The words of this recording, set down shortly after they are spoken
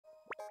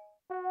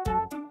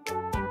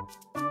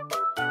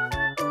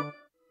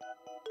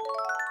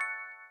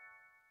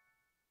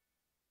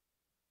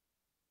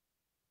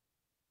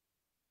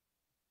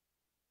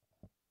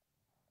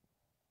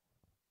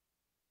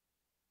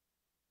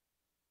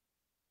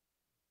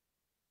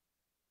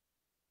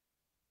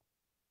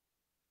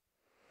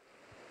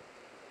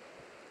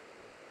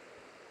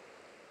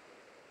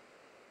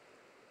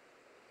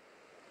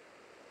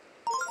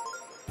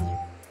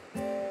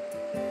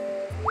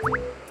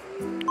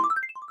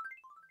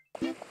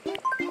Go.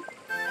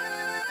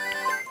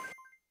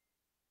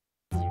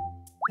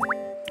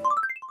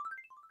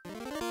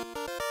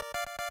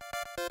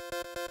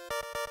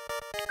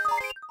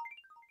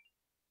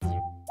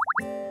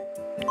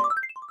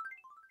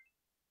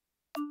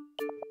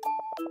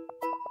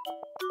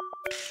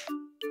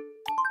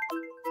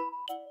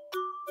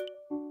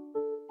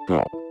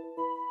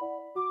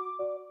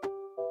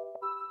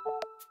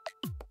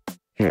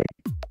 Hey.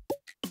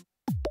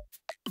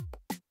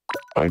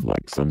 I'd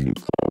like some new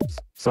clothes.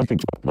 Something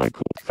to up my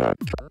cool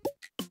factor.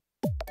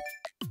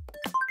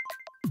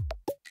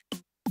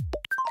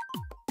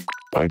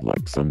 I'd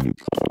like some new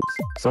clothes.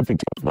 Something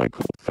to up my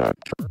cool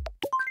factor.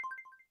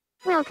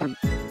 Welcome.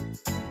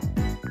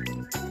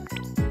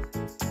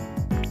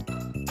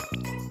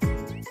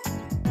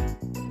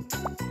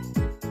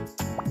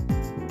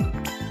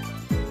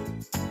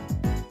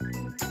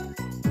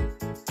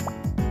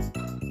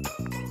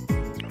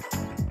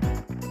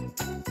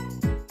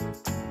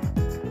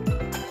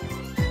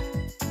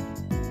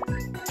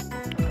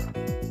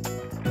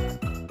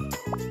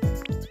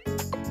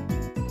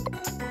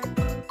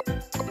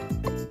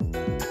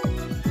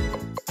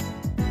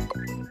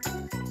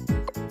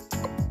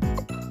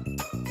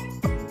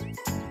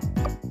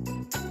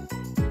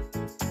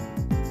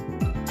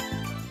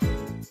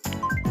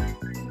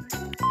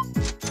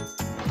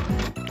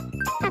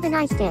 Have a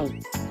nice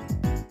day.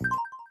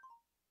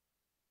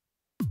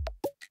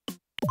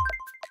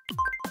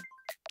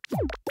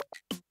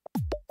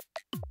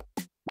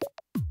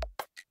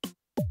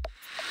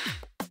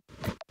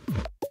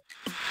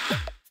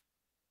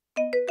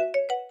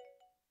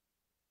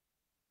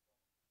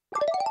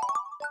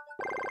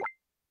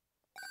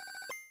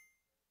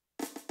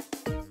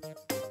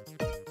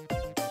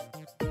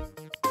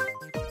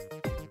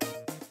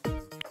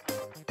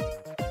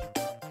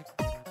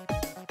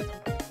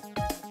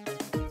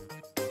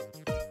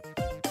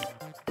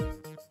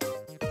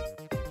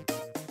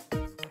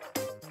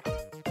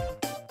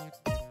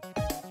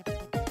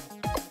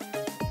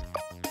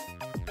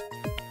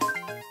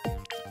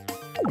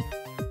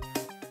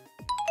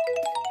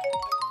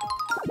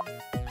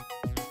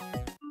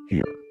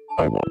 Here,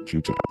 I want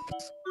you to have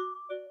this.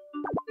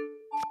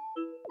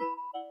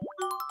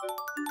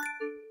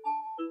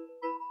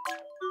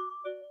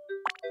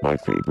 My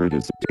favorite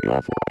is a day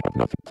off where I have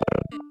nothing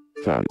planned.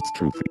 That is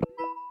true freedom.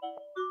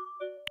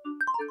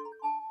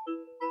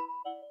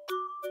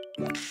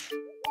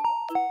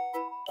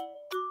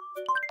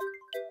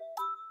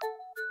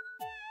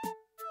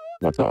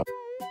 What's up?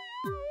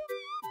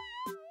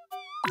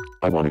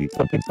 I want to eat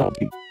something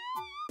salty.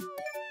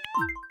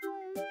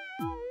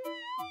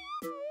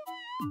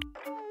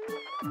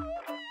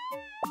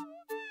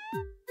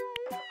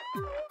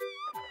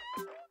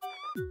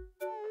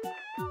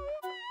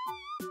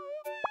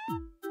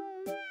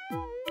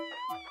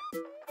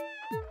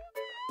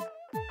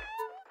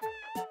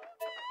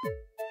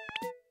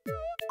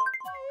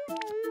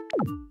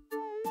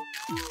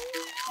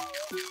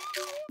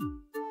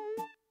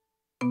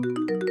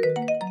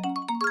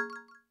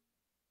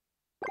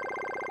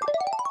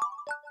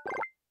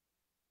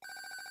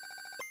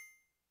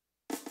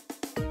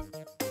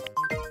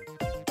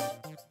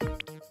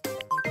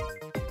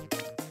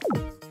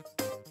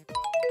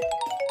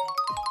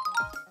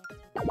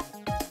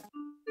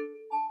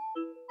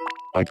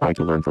 I try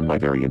to learn from my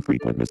very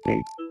infrequent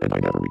mistakes, and I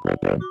never regret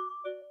them.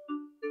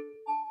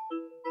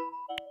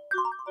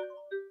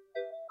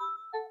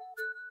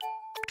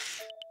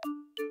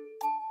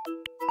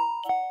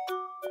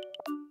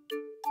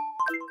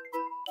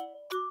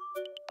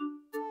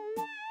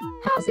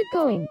 How's it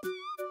going?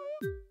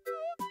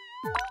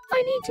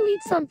 I need to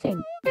eat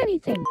something.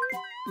 Anything.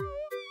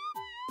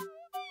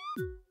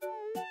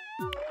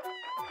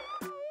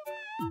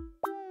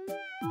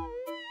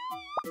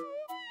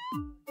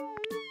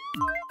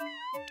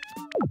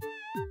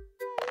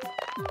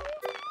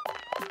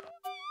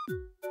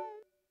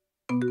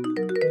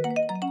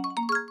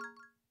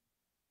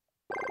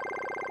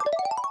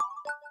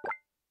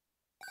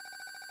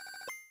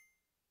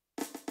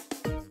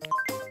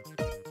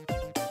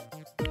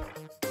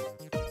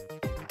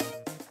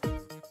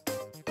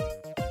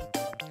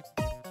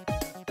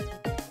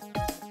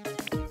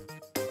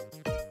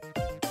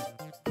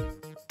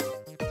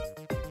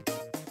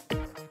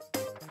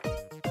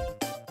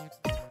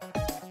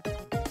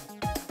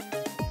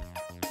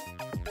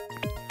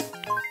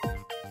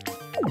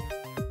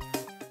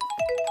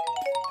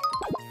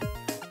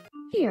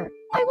 Here,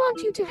 I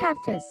want you to have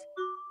this.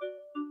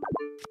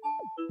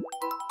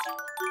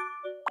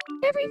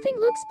 Everything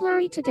looks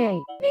blurry today.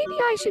 Maybe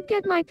I should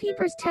get my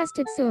peepers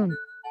tested soon.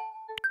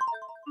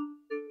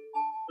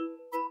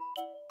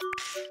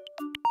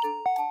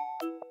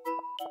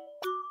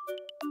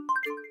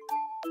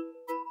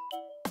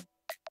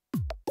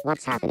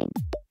 What's happening?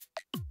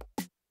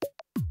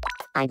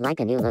 I'd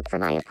like a new look for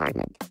my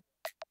apartment.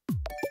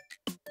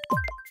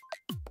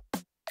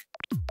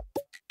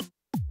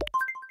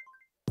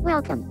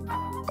 Welcome.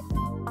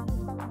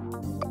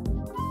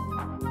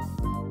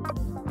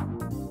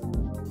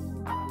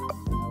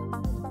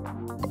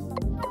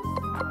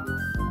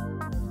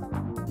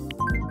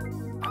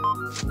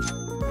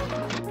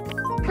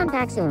 Come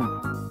back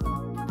soon.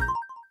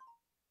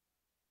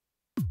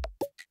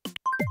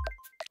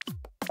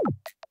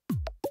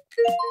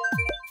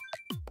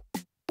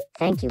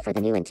 Thank you for the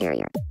new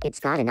interior.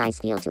 It's got a nice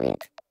feel to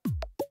it.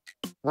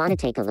 Want to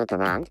take a look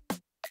around?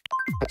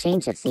 A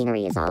change of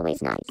scenery is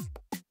always nice.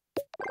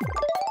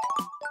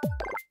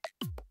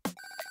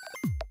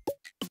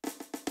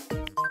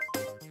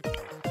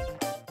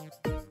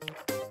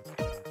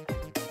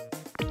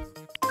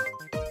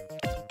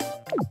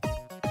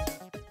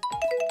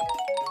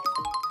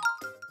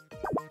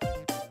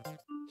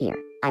 Here,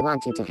 I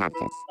want you to have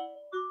this.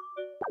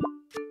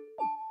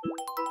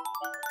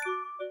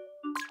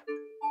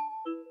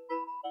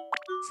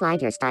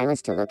 Slide your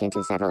stylus to look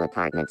into several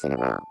apartments in a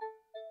row.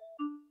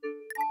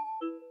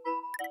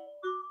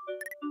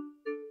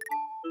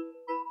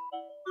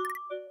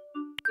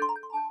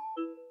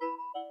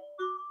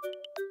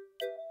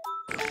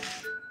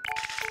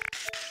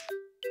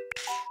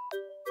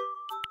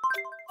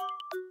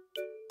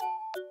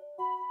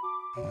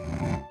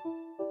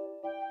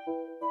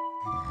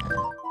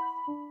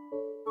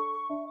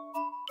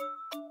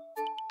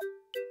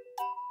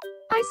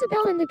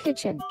 Isabel in the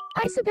kitchen.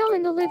 Isabel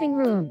in the living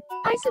room.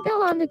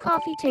 Isabel on the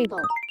coffee table.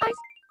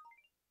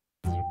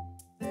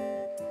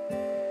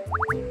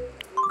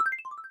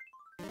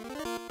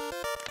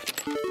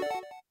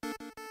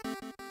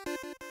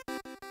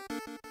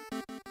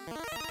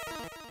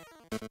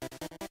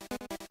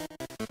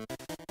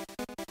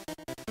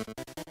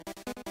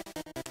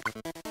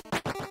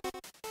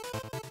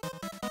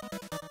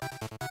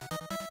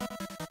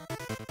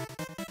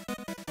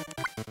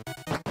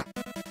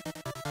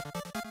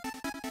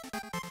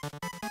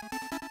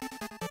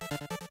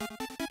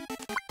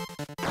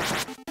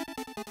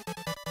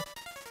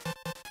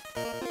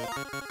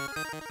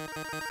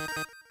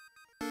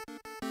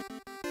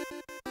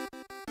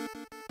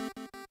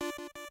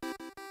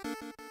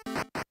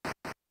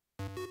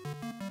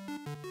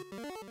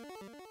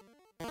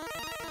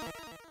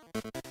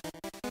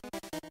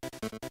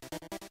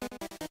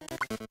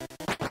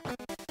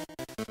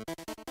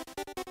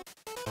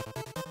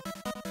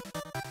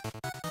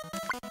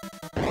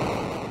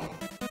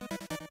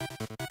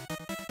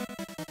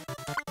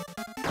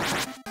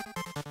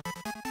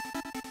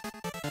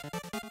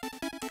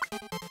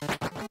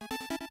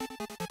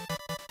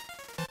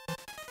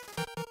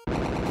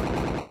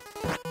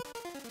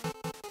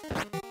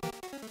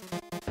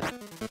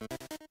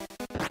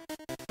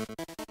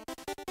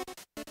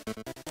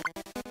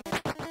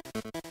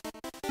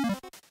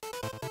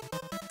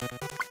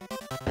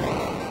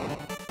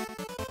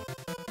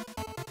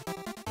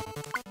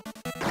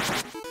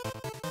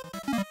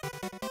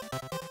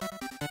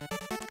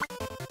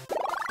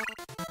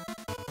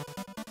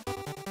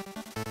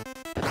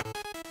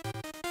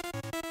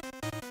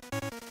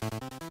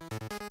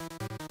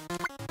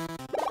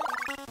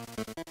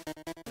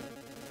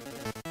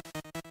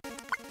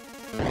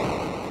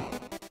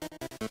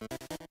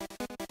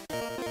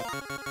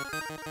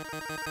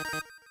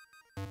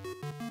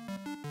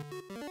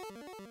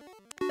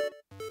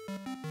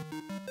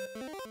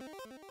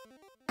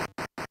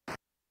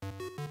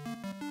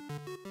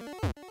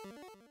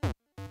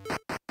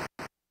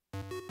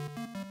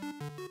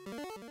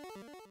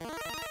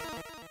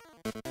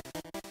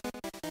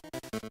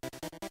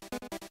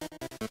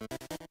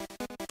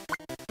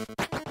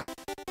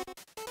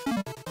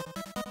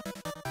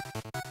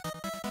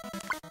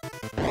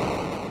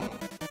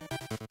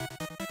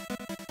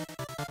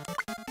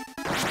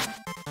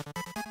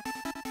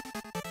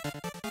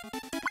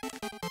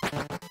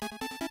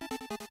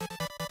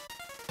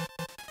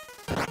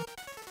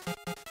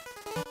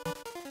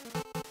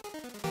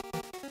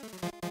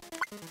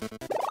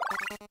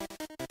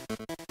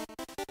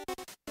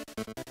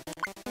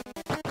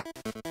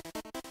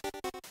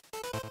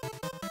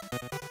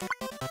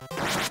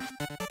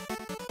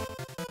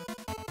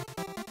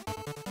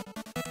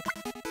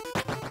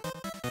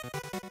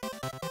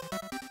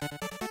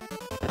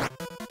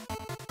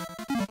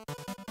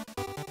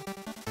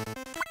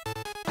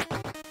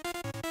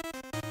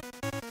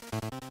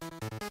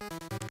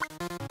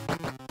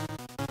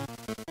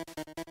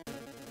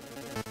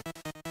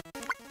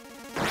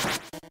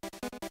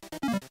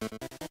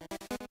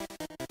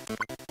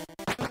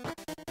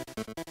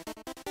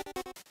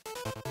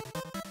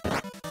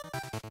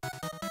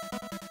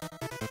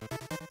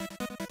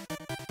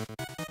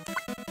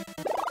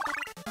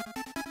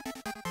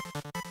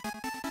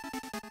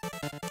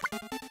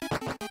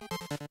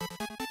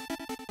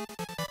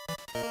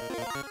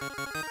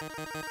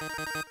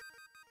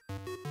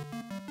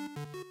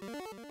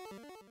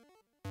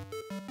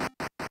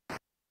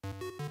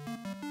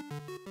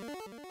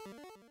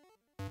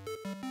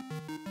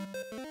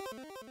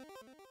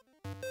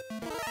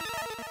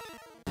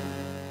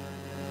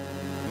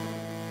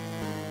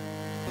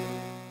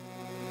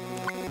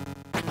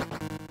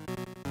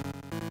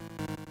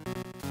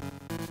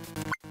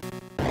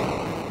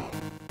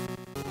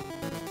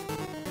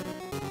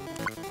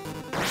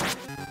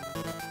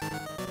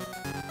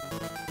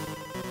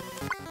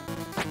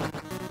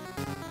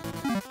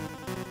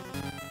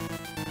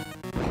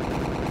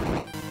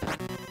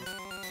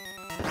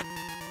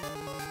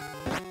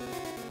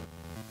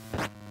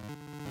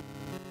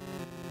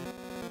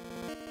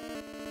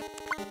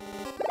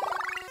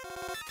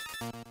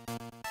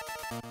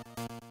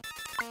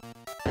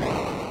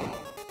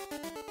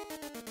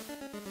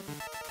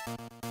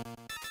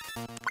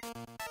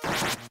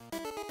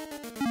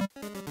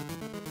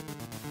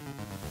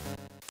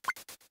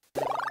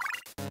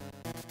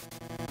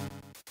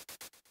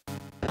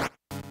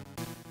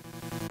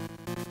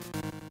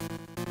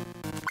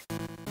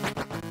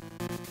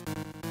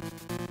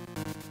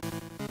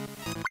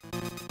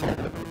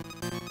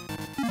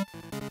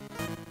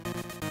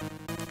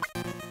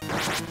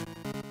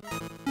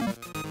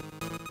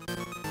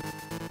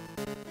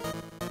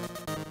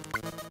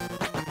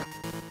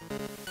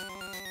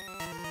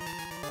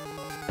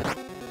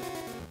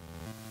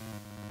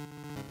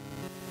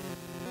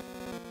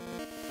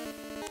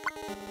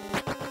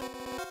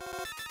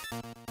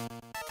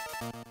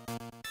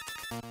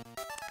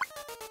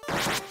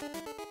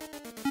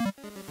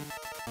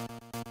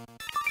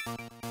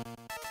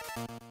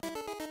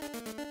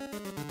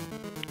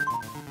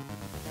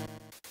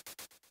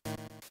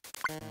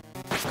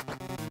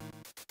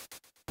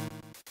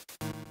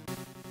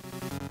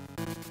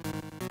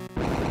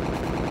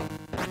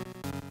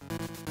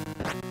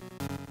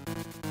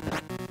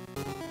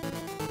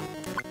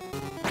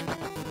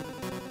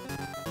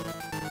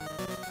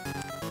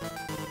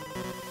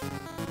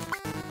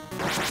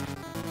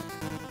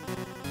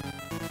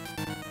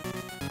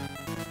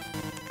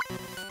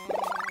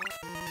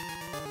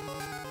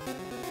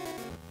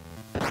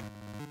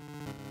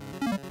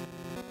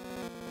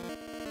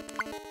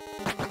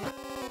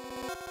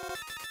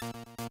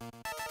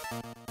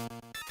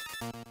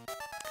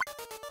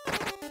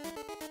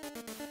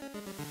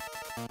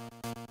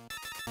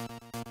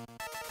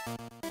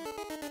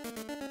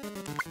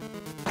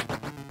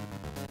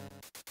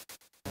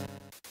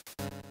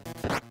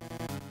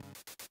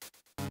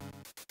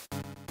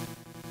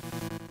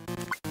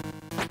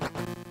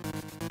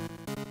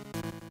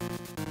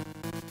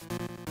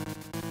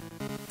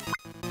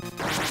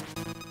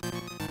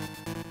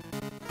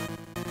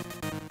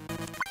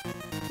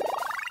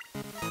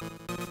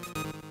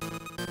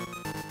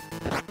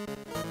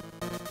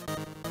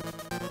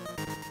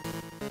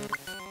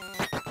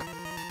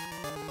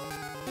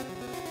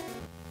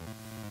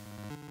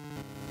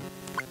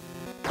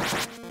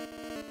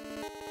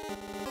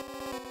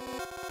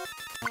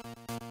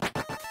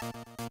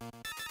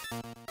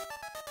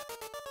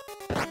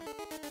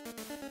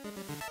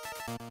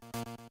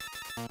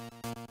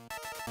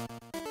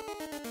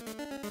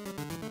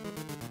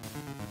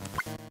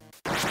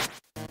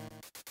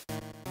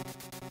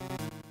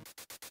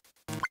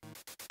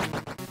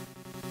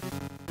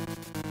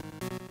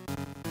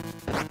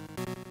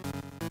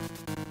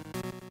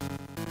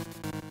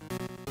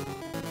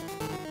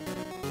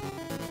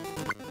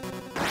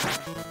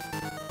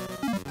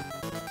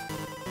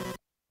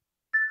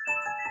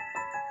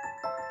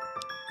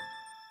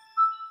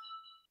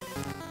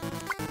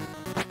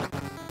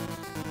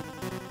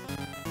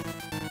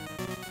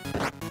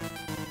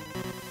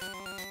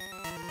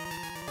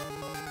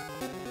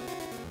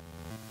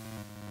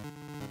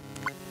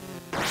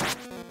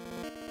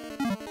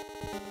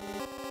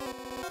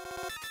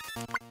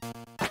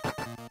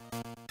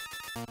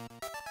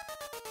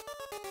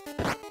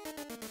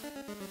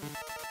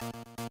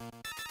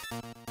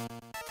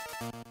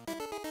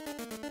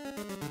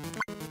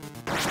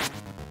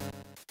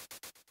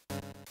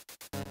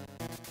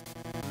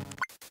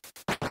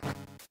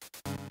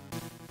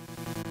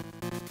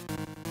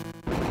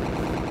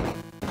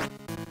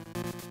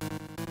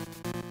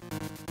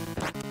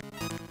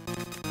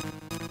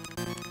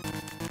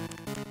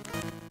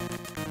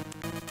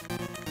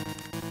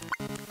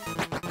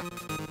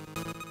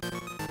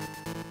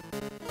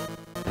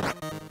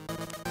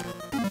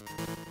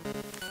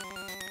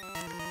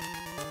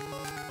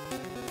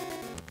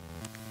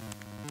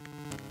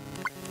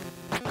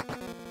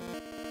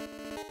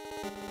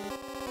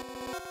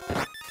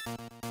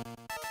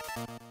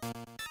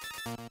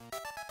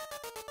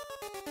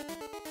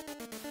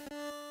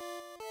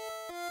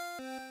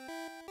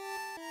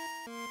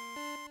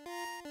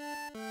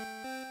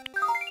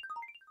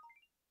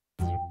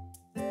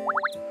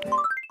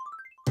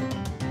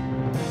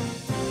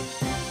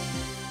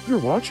 You're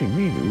watching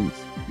Me News.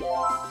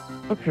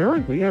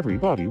 Apparently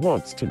everybody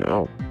wants to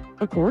know.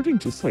 According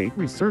to Slate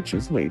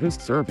Research's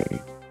latest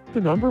survey, the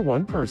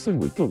 #1 person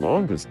with the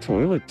longest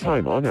toilet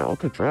time on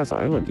Alcatraz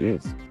Island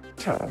is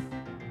Tab.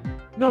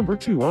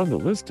 #2 on the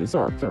list is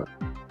Arthur.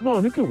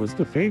 Monica was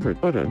the favorite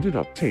but ended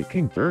up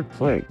taking 3rd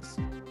place.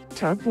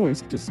 Tab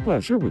voiced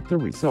displeasure with the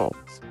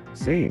results,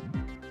 saying,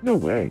 "No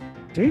way,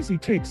 Daisy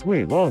takes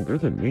way longer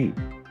than me."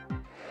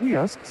 We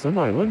asked some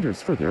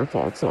islanders for their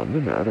thoughts on the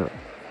matter.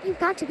 You've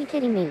got to be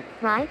kidding me,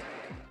 right?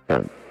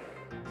 And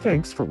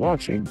thanks for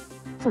watching.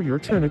 For your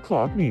 10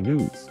 o'clock Me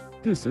News,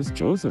 this is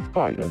Joseph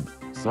Biden,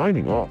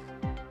 signing off.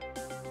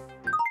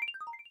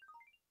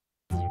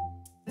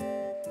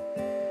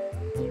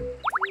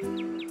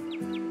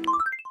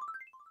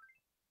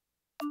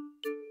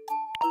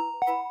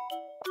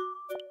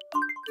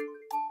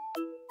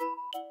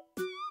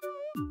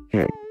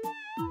 Hey.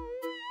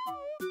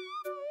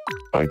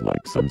 I'd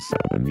like some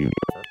salmon junior.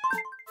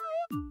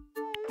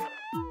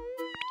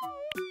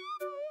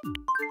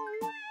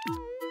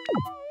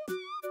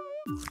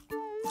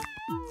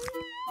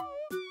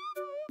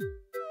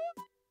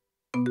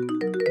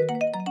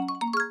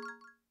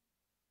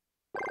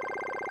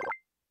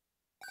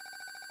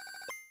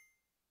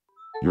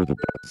 You're the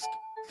best.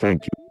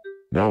 Thank you.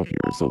 Now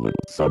here's a little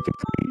something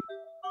for me.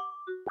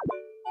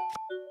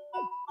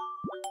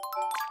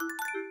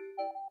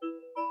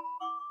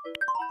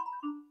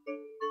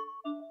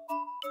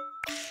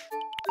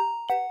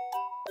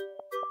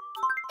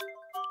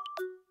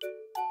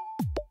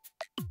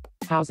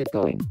 How's it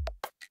going?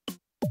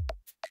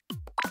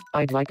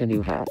 I'd like a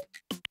new hat.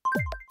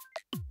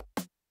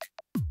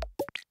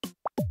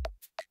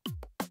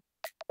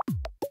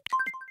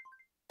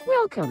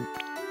 Welcome.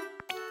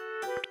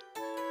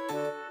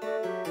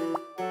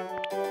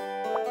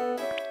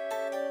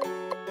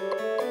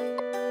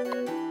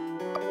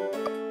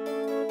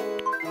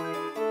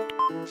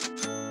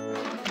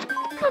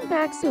 Come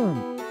back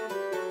soon.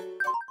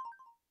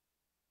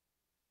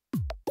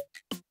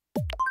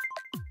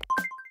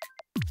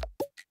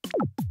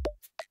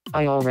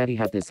 I already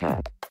have this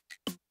hat.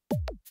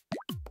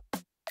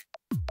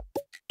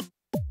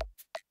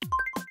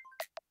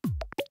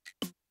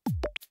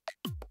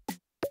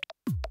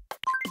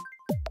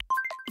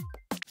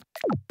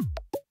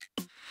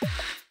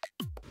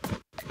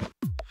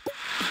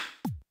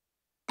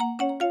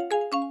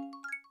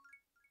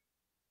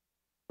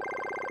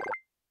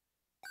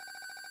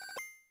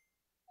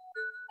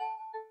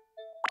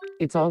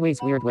 It's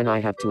always weird when I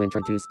have to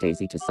introduce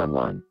Daisy to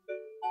someone.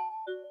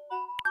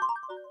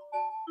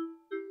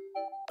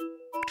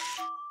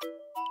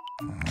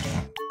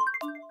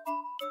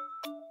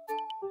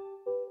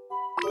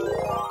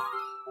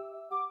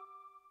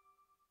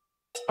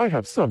 I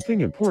have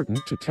something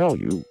important to tell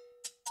you.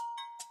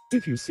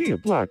 If you see a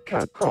black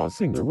cat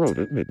crossing the road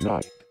at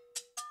midnight,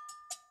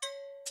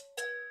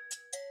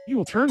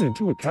 you'll turn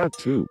into a cat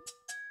too.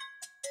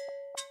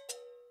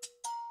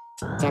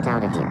 Get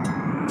out of here.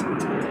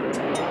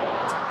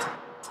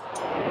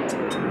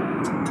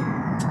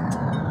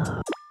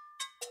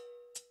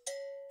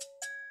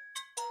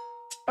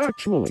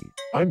 Actually,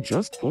 I'm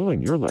just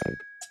pulling your leg.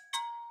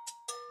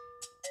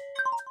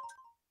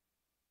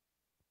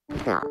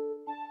 Duh.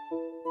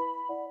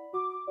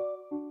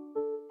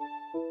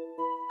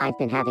 I've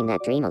been having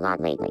that dream a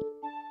lot lately.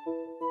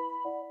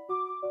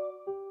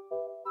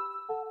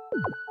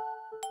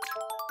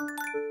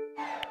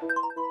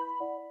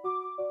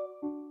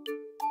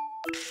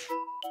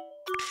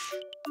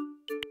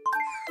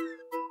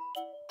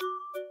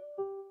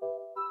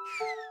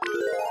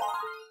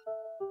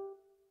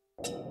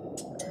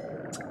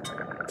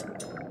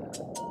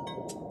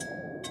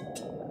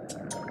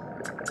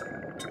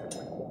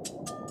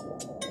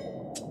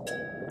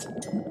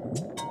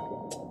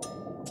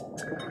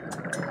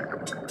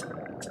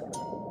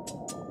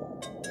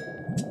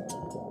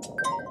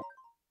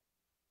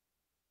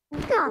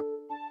 Duh.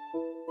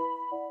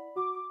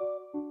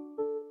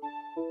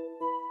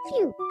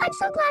 Phew, I'm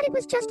so glad it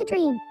was just a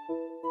dream.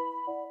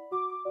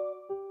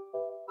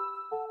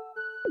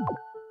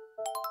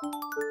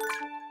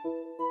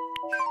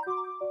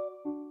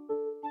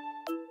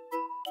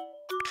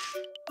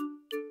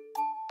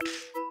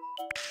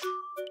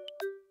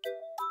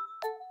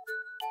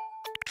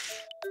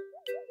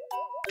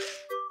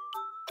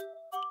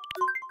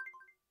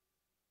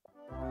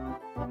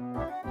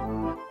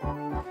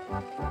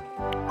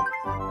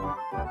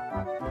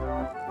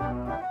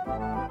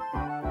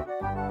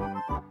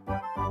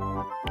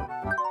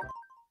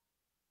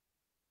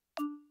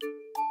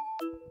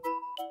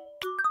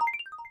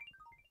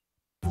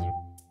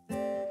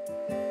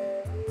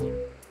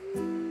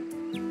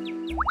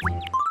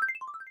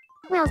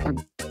 Welcome.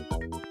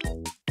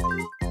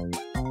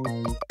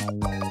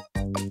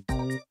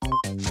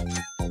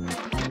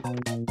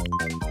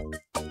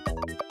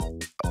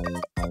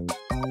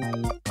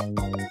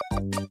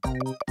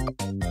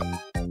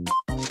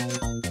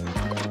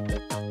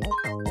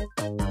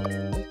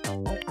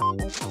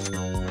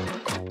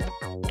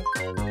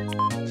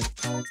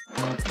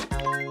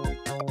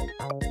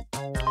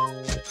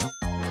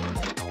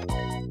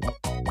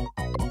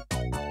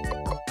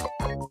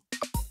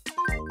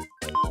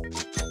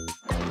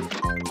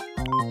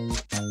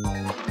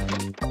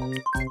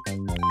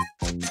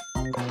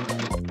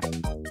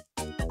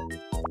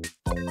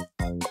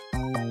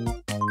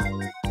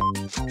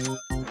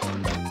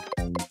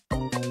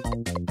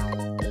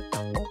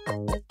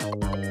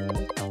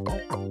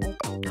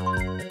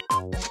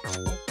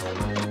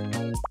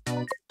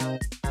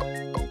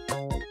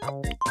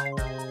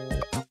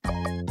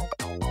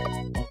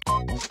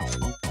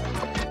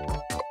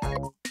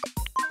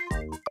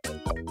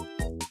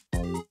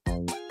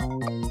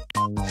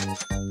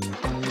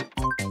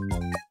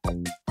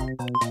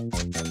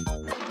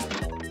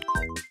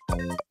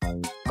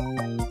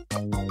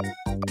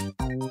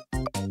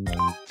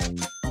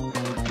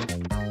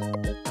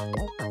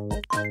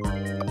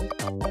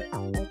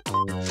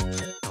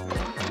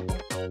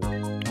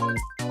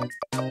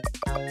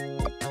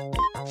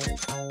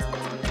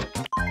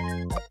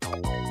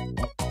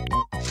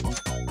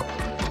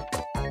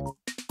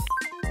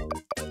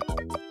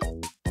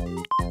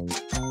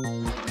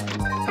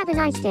 a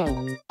nice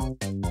day.